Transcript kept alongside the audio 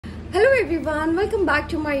Hello everyone, welcome back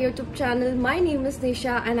to my YouTube channel. My name is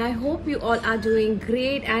Nisha and I hope you all are doing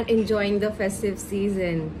great and enjoying the festive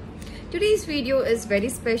season. Today's video is very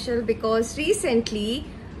special because recently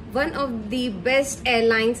one of the best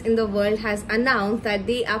airlines in the world has announced that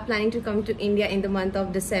they are planning to come to India in the month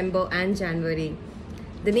of December and January.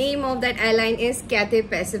 The name of that airline is Cathay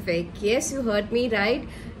Pacific. Yes, you heard me right.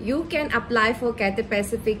 You can apply for Cathay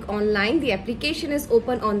Pacific online. The application is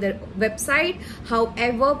open on their website.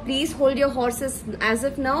 However, please hold your horses as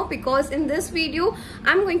of now because in this video,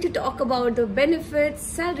 I'm going to talk about the benefits,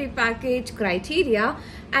 salary package, criteria,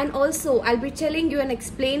 and also I'll be telling you and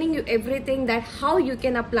explaining you everything that how you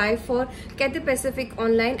can apply for Cathay Pacific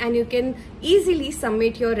online and you can easily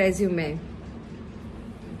submit your resume.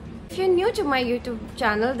 If you're new to my YouTube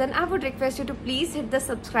channel, then I would request you to please hit the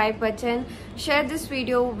subscribe button, share this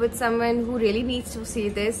video with someone who really needs to see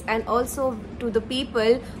this, and also to the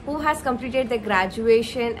people who has completed their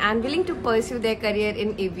graduation and willing to pursue their career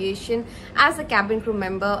in aviation as a cabin crew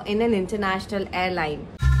member in an international airline.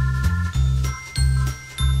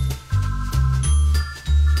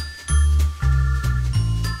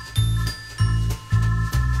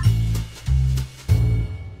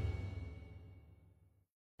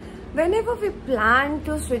 Whenever we plan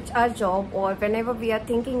to switch our job or whenever we are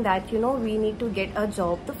thinking that we need to get a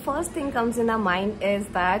job, the first thing comes in our mind is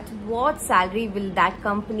that what salary will that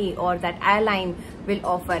company or that airline will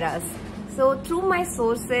offer us. So through my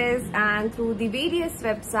sources and through the various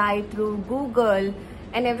websites, through Google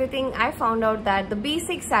and everything, I found out that the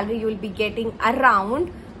basic salary you will be getting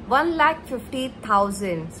around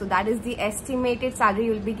 1,50,000. So that is the estimated salary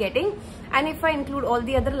you will be getting, and if I include all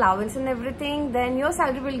the other allowance and everything, then your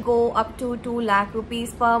salary will go up to 2 lakh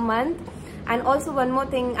rupees per month. And also one more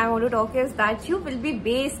thing I want to talk is that you will be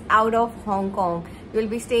based out of Hong Kong. You will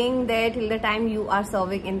be staying there till the time you are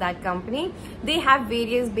serving in that company. They have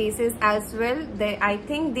various bases as well. I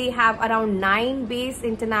think they have around 9 bases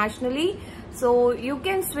internationally, so you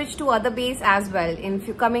can switch to other base as well in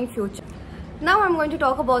coming future. Now I'm going to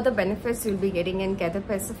talk about the benefits you'll be getting in Cathay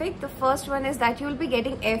Pacific. The first one is that you'll be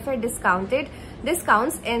getting airfare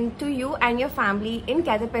discounts to you and your family in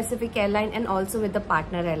Cathay Pacific Airline and also with the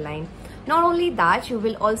partner airline. Not only that, you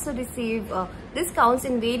will also receive discounts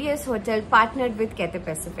in various hotels partnered with Cathay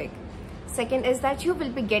Pacific. Second is that you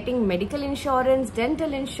will be getting medical insurance,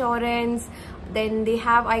 dental insurance, then they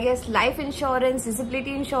have life insurance,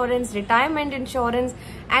 disability insurance, retirement insurance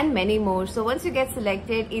and many more. So once you get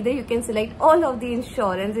selected, either you can select all of the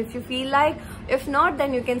insurance if you feel like. If not,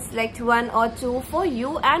 then you can select one or two for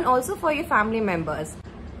you and also for your family members.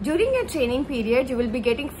 During your training period, you will be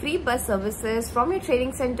getting free bus services from your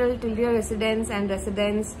training center to your residence and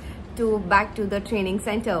residence to back to the training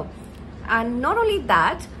center. And not only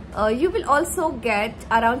that, you will also get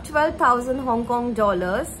around 12,000 Hong Kong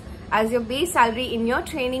dollars as your base salary in your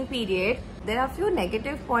training period. There are a few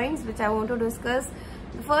negative points which I want to discuss.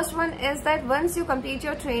 The first one is that once you complete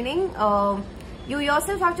your training, you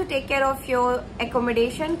yourself have to take care of your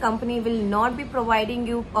accommodation. Company will not be providing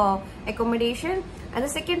you accommodation. And the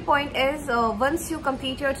second point is once you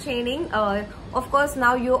complete your training, of course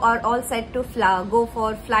now you are all set to go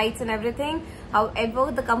for flights and everything. However,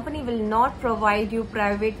 the company will not provide you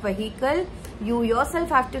private vehicle. You yourself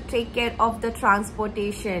have to take care of the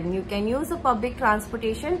transportation. You can use the public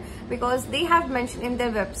transportation because they have mentioned in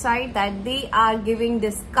their website that they are giving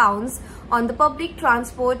discounts on the public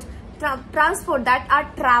transport that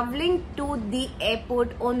are traveling to the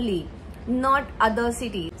airport only, not other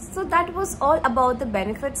cities. So that was all about the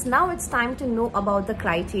benefits. Now it's time to know about the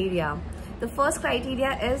criteria. The first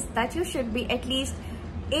criteria is that you should be at least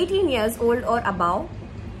 18 years old or above.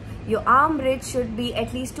 Your arm width should be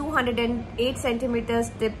at least 208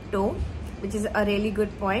 centimeters tip toe, which is a really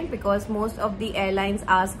good point because most of the airlines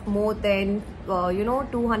ask more than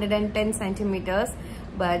 210 centimeters,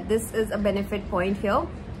 but this is a benefit point here.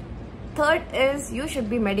 Third is you should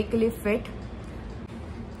be medically fit.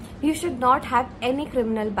 You should not have any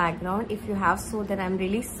criminal background. If you have so, then I'm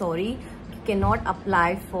really sorry, you cannot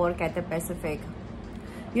apply for Cathay Pacific.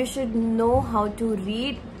 You should know how to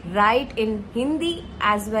read, write in Hindi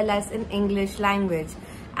as well as in English language.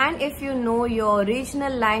 And if you know your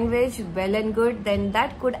regional language well and good, then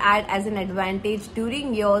that could add as an advantage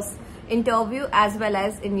during your interview as well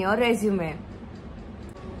as in your resume.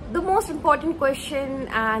 The most important question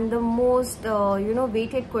and the most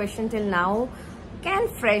weighted question till now: can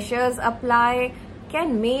freshers apply?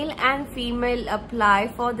 Can male and female apply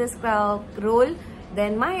for this role?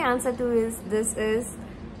 Then my answer to this is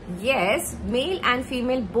yes, male and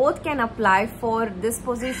female both can apply for this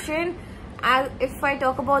position. As if I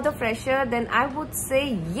talk about the fresher, then I would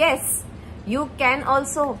say yes, you can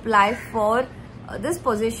also apply for this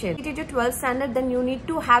position. If you your 12th standard, then you need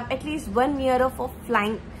to have at least 1 year of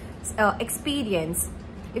flying experience.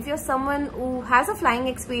 If you're someone who has a flying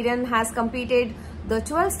experience, has completed the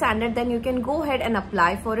 12th standard, then you can go ahead and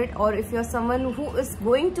apply for it. Or if you're someone who is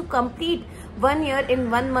going to complete 1 year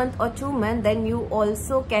in 1 month or 2 months, then you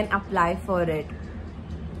also can apply for it.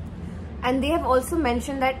 And they have also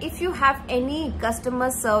mentioned that if you have any customer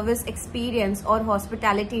service experience or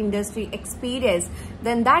hospitality industry experience,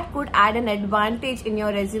 then that could add an advantage in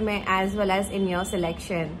your resume as well as in your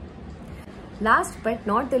selection. Last but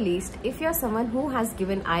not the least, if you're someone who has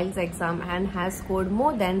given IELTS exam and has scored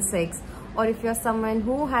more than 6, or if you're someone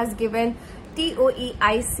who has given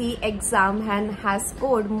TOEIC exam and has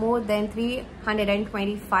scored more than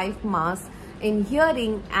 325 marks in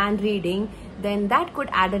hearing and reading, then that could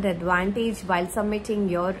add an advantage while submitting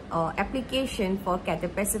your application for Cathay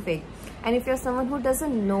Pacific. And if you're someone who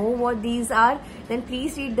doesn't know what these are, then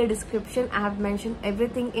please read the description. I have mentioned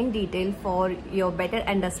everything in detail for your better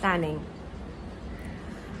understanding.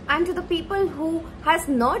 And to the people who has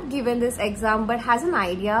not given this exam but has an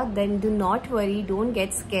idea, then do not worry, don't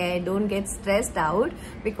get scared, don't get stressed out,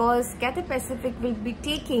 because Cathay Pacific will be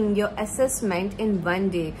taking your assessment in 1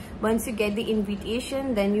 day. Once you get the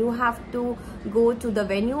invitation, then you have to go to the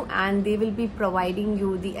venue and they will be providing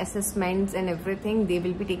you the assessments and everything. They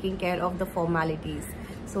will be taking care of the formalities.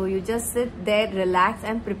 So you just sit there, relax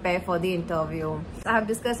and prepare for the interview. I have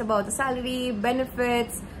discussed about the salary,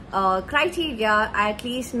 benefits, criteria. At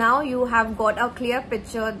least now you have got a clear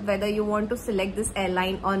picture whether you want to select this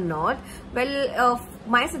airline or not. Well,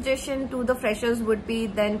 my suggestion to the freshers would be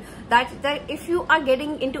then that if you are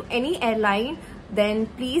getting into any airline, then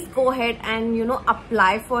please go ahead and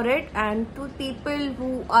apply for it. And to people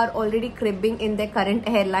who are already cribbing in their current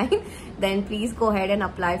airline, then please go ahead and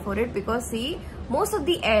apply for it, because see, most of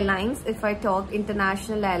the airlines, if I talk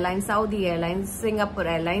international airlines, Saudi Airlines, Singapore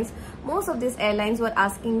Airlines, most of these airlines were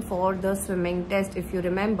asking for the swimming test. If you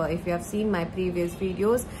remember, if you have seen my previous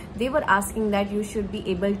videos, they were asking that you should be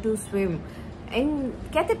able to swim. In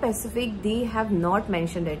Cathay Pacific, they have not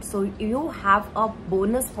mentioned it. So you have a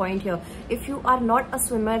bonus point here. If you are not a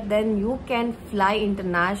swimmer, then you can fly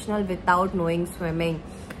international without knowing swimming.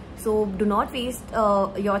 So do not waste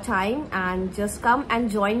your time and just come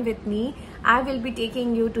and join with me. I will be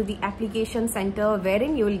taking you to the application center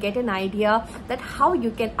wherein you will get an idea that how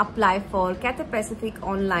you can apply for Cathay Pacific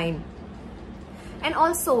online. And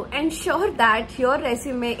also ensure that your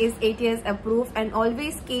resume is ATS approved, and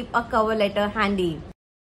always keep a cover letter handy.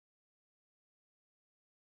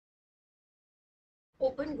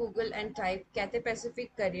 Open Google and type Cathay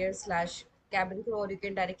Pacific career / cabin crew, or you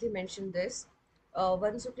can directly mention this.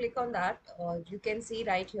 Once you click on that, you can see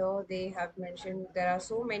right here they have mentioned there are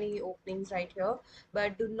so many openings right here,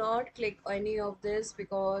 but do not click any of this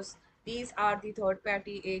because these are the third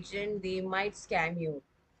party agent. They might scam you.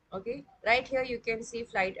 Okay, right here you can see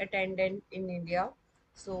flight attendant in India,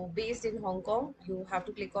 so based in Hong Kong. You have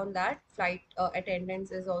to click on that. Flight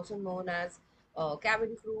attendants is also known as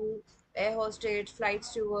cabin crew, air hostess, flight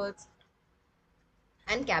stewards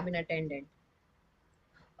and cabin attendant.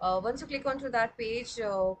 Once you click onto that page,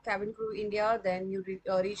 cabin crew India, then you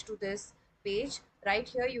reach to this page. Right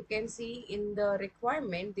here you can see in the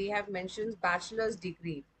requirement they have mentioned bachelor's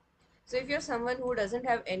degree. So if you're someone who doesn't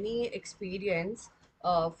have any experience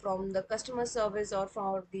from the customer service or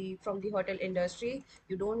from the hotel industry,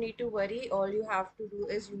 you don't need to worry. All you have to do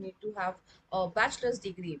is you need to have a bachelor's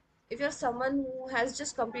degree. If you're someone who has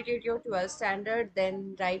just completed your 12th standard,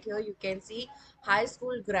 then right here you can see high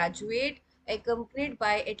school graduate accompanied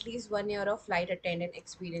by at least 1 year of flight attendant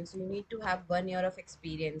experience. So you need to have 1 year of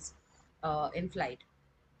experience in flight.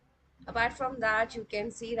 Apart from that, you can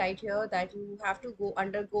see right here that you have to go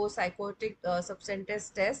undergo psychotic substance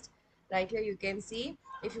test. Right here you can see.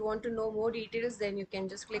 If you want to know more details, then you can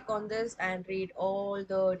just click on this and read all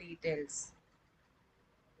the details.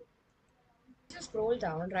 Just scroll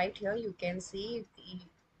down. Right here you can see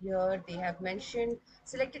here they have mentioned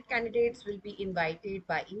selected candidates will be invited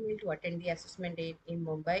by email to attend the assessment day in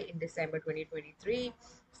Mumbai in December 2023.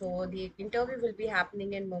 So the interview will be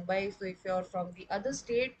happening in Mumbai. So if you're from the other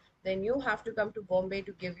state, then you have to come to Bombay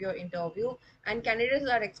to give your interview, and candidates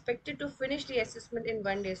are expected to finish the assessment in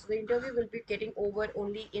 1 day. So the interview will be getting over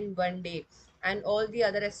only in 1 day, and all the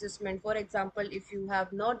other assessment, for example, if you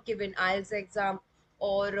have not given IELTS exam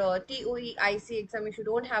or TOEIC exam, if you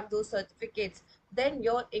don't have those certificates, then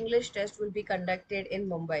your English test will be conducted in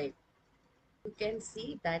Mumbai. You can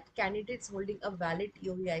see that candidates holding a valid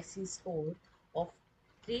TOEIC score of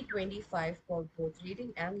 325 for both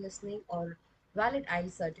reading and listening, or valid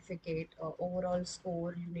IELTS certificate overall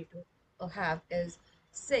score, you need to have is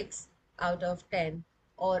 6 out of 10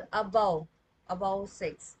 or above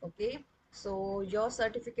 6. Okay, so your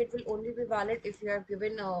certificate will only be valid if you have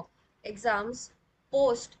given exams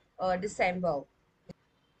post December.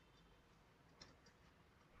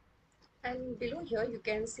 And below here, you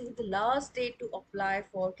can see the last date to apply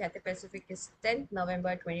for Cathay Pacific is 10th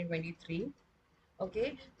November 2023.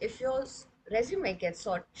 Okay, if your resume gets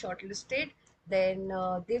shortlisted, then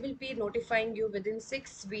they will be notifying you within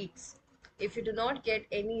 6 weeks. If you do not get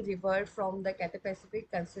any revert from the Cathay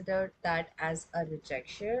Pacific, consider that as a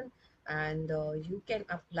rejection, and you can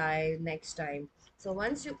apply next time. So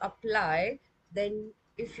once you apply, then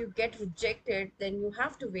if you get rejected, then you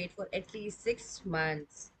have to wait for at least 6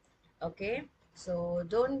 months. Okay, so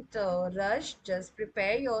don't rush, just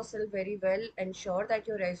prepare yourself very well, ensure that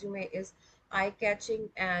your resume is eye-catching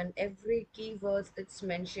and every keywords it's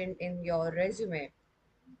mentioned in your resume.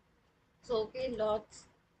 So okay,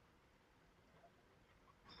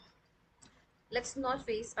 let's not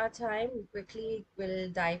waste our time, quickly we'll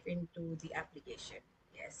dive into the application.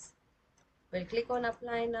 Yes, we'll click on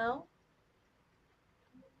apply now.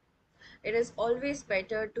 It is always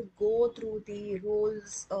better to go through the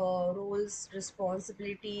roles,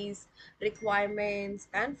 responsibilities, requirements,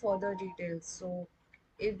 and further details. So,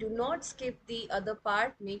 do not skip the other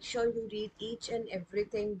part. Make sure you read each and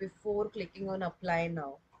everything before clicking on apply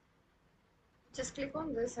now. Just click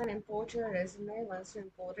on this and import your resume. Once you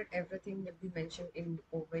import it, everything will be mentioned in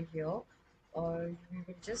over here, or we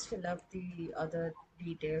will just fill up the other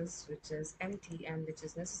details which is empty and which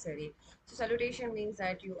is necessary. So salutation means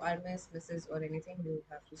that you are Miss, Mrs. or anything, you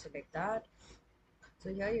have to select that. So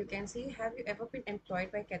here you can see, have you ever been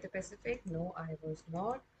employed by Cathay Pacific? No, I was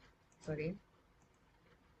not. Sorry.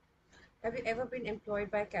 Have you ever been employed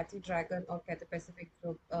by Cathay Dragon or Cathay Pacific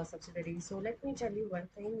Group subsidiary? So let me tell you one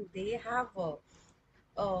thing. They have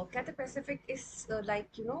Cathay Pacific is like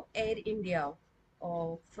Air India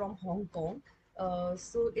from Hong Kong.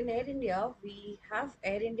 So in Air India we have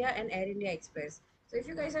Air India and Air India Express. So if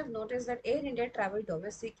you guys have noticed that Air India travel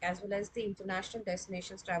domestic as well as the international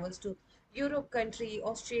destinations, travels to Europe country,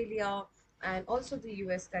 Australia, and also the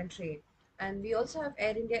US country. And we also have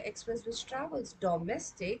Air India Express, which travels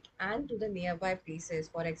domestic and to the nearby places.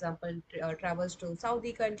 For example, travels to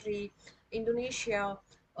Saudi country, Indonesia.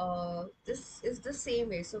 This is the same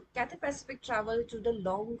way. So Cathay Pacific travel to the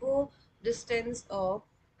longer distance,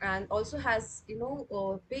 and also has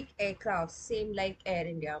big aircraft, same like Air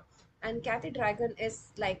India. And Cathay Dragon is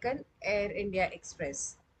like an Air India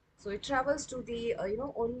Express. So it travels to the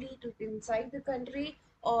only to inside the country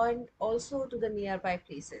and also to the nearby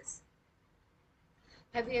places.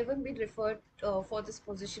 Have you ever been referred for this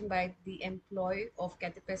position by the employee of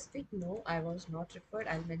Cathay Pacific? No, I was not referred.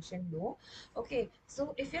 I'll mention no. Okay,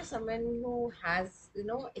 so if you're someone who has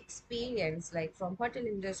experience like from hotel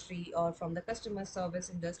industry or from the customer service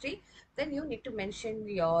industry, then you need to mention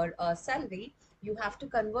your salary. You have to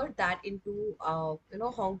convert that into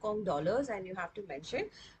Hong Kong dollars, and you have to mention.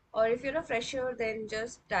 Or if you're a fresher, then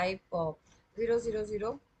just type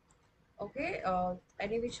 000. Okay,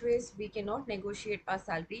 any which ways we cannot negotiate our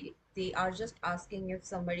salary. They are just asking if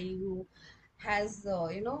somebody who has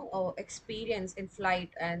experience in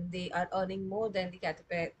flight and they are earning more than the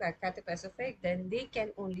Cathay Pacific, then they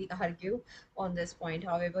can only argue on this point.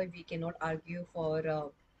 However, we cannot argue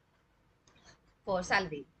for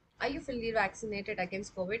salary. Are you fully vaccinated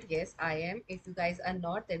against COVID? Yes, I am. If you guys are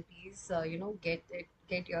not, then please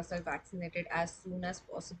get yourself vaccinated as soon as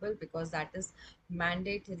possible, because that is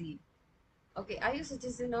mandatory. Okay, are you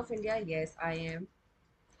citizen of India? Yes, I am.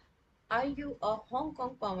 Are you a Hong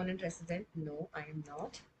Kong permanent resident? No, I am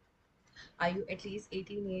not. Are you at least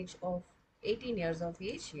 18 years of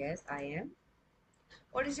age? Yes, I am.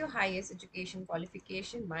 What is your highest education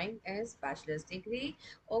qualification? Mine is bachelor's degree.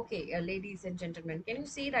 Okay, ladies and gentlemen, can you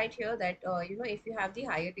see right here that if you have the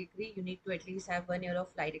higher degree, you need to at least have 1 year of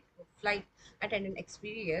flight attendant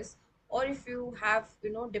experience, or if you have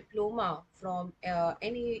diploma from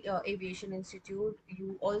any aviation institute,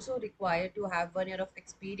 you also require to have 1 year of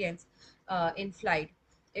experience in flight.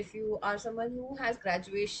 If you are someone who has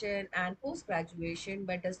graduation and post graduation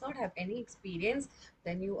but does not have any experience,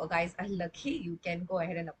 then you guys are lucky. You can go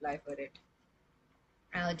ahead and apply for it.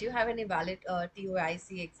 Do you have any valid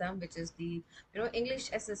TOEIC exam, which is the English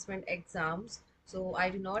assessment exams? So I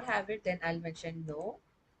do not have it, then I'll mention no.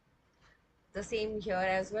 The same here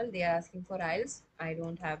as well. They are asking for IELTS. I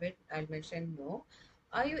don't have it. I'll mention no.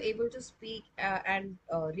 Are you able to speak and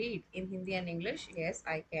read in Hindi and English? Yes,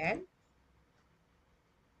 I can.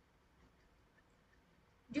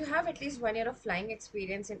 Do you have at least 1 year of flying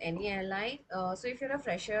experience in any airline? So if you're a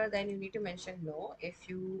fresher, then you need to mention no. If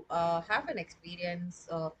you have an experience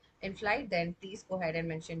in flight, then please go ahead and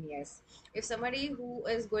mention yes. If somebody who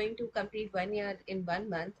is going to complete 1 year in 1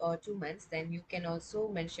 month or 2 months, then you can also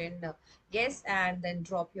mention yes and then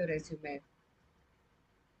drop your resume.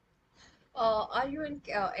 Are you in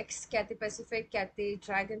ex Cathay Pacific, Cathay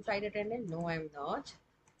Dragon flight attendant? No, I'm not.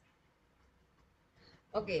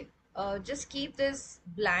 Okay, just keep this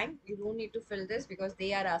blank. You don't need to fill this because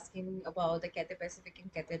they are asking about the Cathay Pacific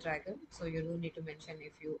and Cathay Dragon. So you don't need to mention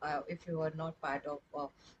if you are not part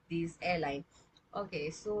of these airline. Okay,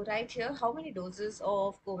 so right here, how many doses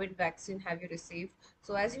of COVID vaccine have you received?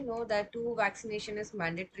 So as you know that two vaccination is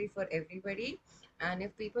mandatory for everybody, and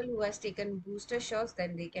if people who has taken booster shots,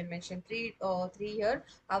 then they can mention three here.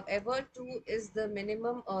 However, two is the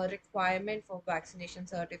minimum requirement for vaccination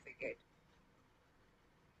certificate.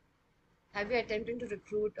 Have you attempted to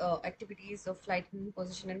recruit activities of flight and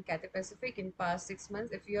position in Cathay Pacific in past 6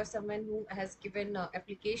 months? If you're someone who has given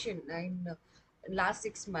application in last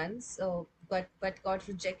 6 months but got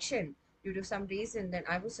rejection due to some reason, then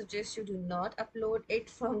I would suggest you do not upload it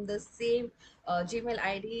from the same Gmail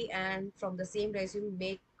ID and from the same resume.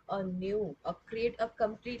 Make create a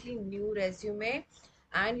completely new resume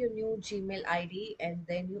and your new Gmail ID, and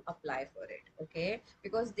then you apply for it. Okay,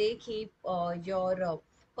 because they keep your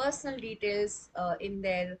personal details in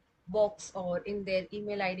their box or in their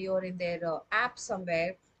email ID or in their app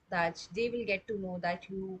somewhere, that they will get to know that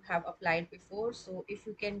you have applied before. So if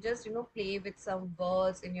you can just play with some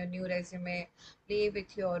words in your new resume, play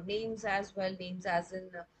with your names as well, names as in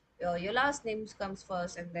your last names comes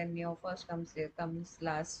first and then your first comes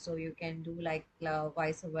last, so you can do like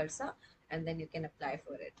vice versa, and then you can apply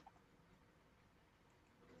for it.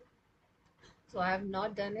 So I have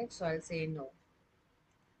not done it, so I'll say no.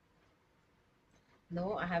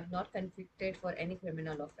 No, I have not convicted for any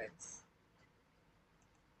criminal offense.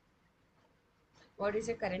 What is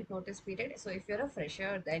your current notice period? So if you're a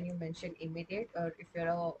fresher, then you mention immediate, or if you're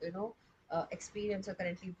a experienced or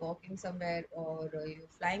currently working somewhere, or you're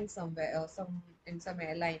flying somewhere or some in some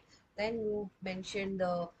airline, then you mention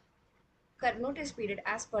the current notice period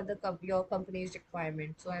as per the your company's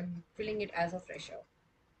requirement. So I'm filling it as a fresher.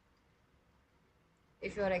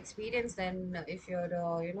 If you're experienced, then if you're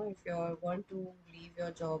if you want to leave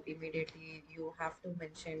your job immediately, you have to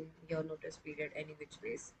mention your notice period any which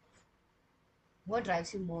ways. What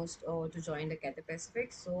drives you most to join the Cathay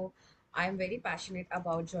Pacific? So I'm very passionate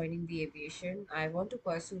about joining the aviation. I want to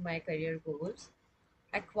pursue my career goals,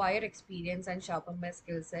 acquire experience and sharpen my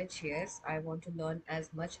skill set. Yes, I want to learn as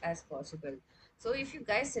much as possible. So if you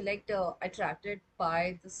guys select attracted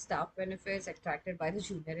by the staff benefits, attracted by the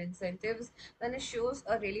junior incentives, then it shows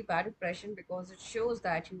a really bad impression, because it shows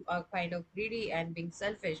that you are kind of greedy and being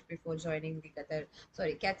selfish before joining the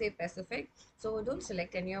Cathay Pacific. So don't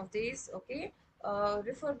select any of these. Okay,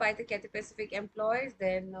 refer by the Cathay Pacific employees.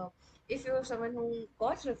 Then if you're someone who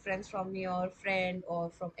got reference from your friend or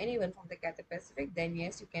from anyone from the Cathay Pacific, then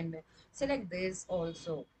yes, you can select this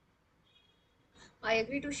also. I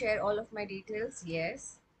agree to share all of my details.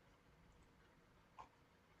 Yes.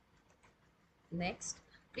 Next,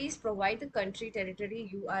 please provide the country territory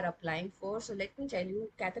you are applying for. So let me tell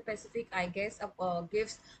you, Cathay Pacific, I guess,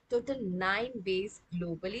 gives total 9 bays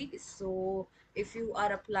globally. So if you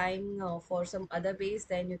are applying for some other bays,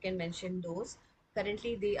 then you can mention those.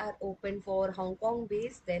 Currently, they are open for Hong Kong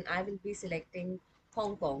base. Then I will be selecting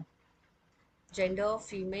Hong Kong. Gender,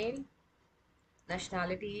 female.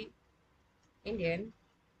 Nationality, Indian.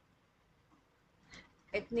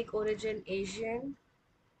 Ethnic origin, Asian.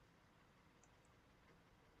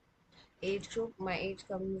 Age group, my age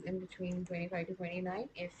comes in between 25 to 29.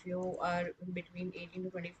 If you are in between 18 to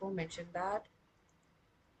 24, mention that.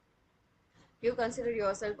 Do you consider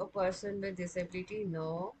yourself a person with disability?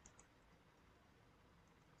 No.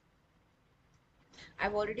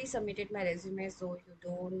 I've already submitted my resume, so you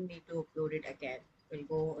don't need to upload it again. We'll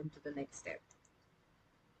go on to the next step.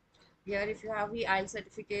 Here, if you have the IELTS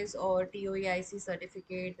certificates or TOEIC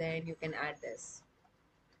certificate, then you can add this.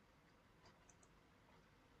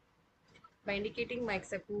 By indicating my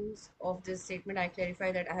acceptance of this statement, I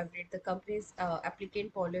clarify that I have read the company's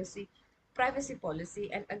applicant policy, privacy policy,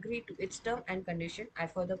 and agreed to its term and condition. I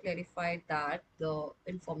further clarify that the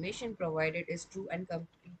information provided is true and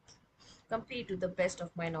complete to the best of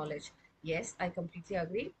my knowledge. Yes, I completely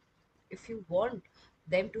agree. If you want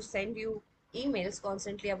them to send you emails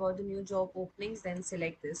constantly about the new job openings, then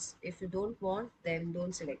select this. If you don't want, then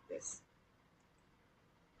don't select this.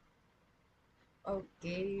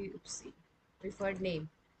 Okay, oopsie. Preferred name.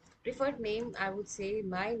 Preferred name, I would say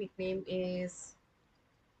my nickname is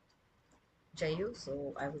Jayu,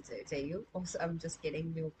 so I would say Jayu. Also, I'm just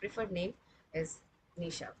kidding. Your preferred name is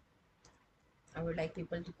Nisha. I would like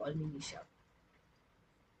people to call me Nisha.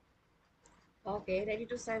 Okay, ready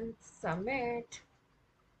to submit.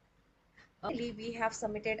 We have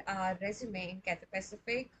submitted our resume in Cathay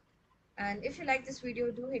Pacific. And if you like this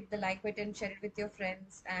video, do hit the like button, share it with your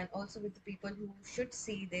friends, and also with the people who should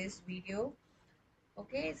see this video.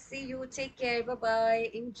 Okay, see you. Take care. Bye bye.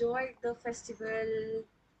 Enjoy the festival.